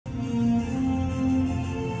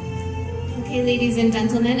Okay, ladies and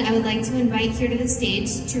gentlemen, I would like to invite here to the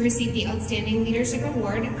stage to receive the Outstanding Leadership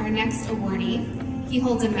Award, our next awardee. He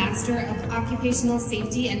holds a Master of Occupational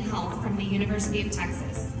Safety and Health from the University of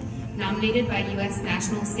Texas, nominated by U.S.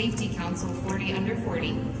 National Safety Council 40 Under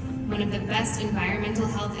 40, one of the best environmental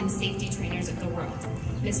health and safety trainers of the world,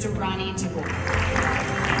 Mr. Rony Jabour.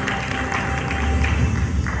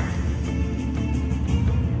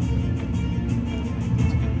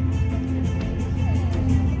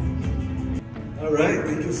 All right,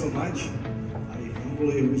 thank you so much. I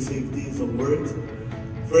humbly received this award.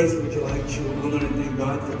 First, would you like to honor and thank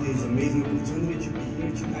God for this amazing opportunity to be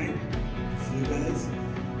here tonight with you guys.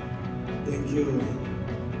 Thank you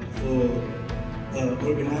for the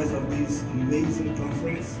organizer of this amazing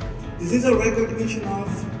conference. This is a recognition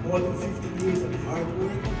of more than 50 years of hard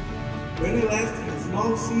work. When I left a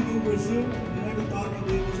small city in Brazil, I never thought that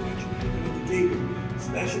I was going to be an educator,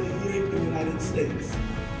 especially here in the United States.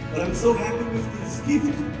 But I'm so happy with this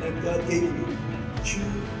gift that God gave me to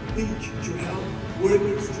teach, to help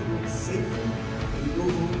workers to work safely and go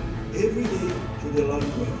home every day to their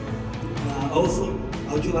loved one. Also,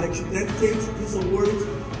 I would like to dedicate this award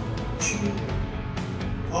to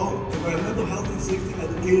all environmental health and safety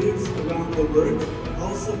educators around the world.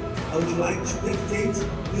 Also, I would like to dedicate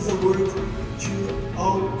this award to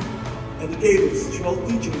all educators, to all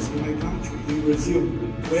teachers in my country, in Brazil,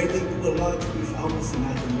 where they do a lot with almost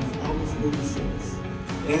nothing, with almost no resource.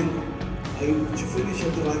 And to finish, I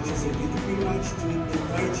would like to say thank you very much to the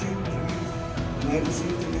entire team and I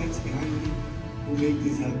received the next behind me who made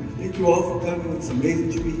this happen. Thank you all for coming. It's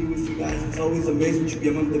amazing to be here with you guys. It's always amazing to be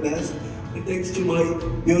among the best. And thanks to my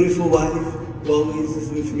beautiful wife, who always is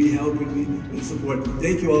with me, helping me and supporting me.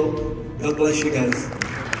 Thank you all. God bless you guys.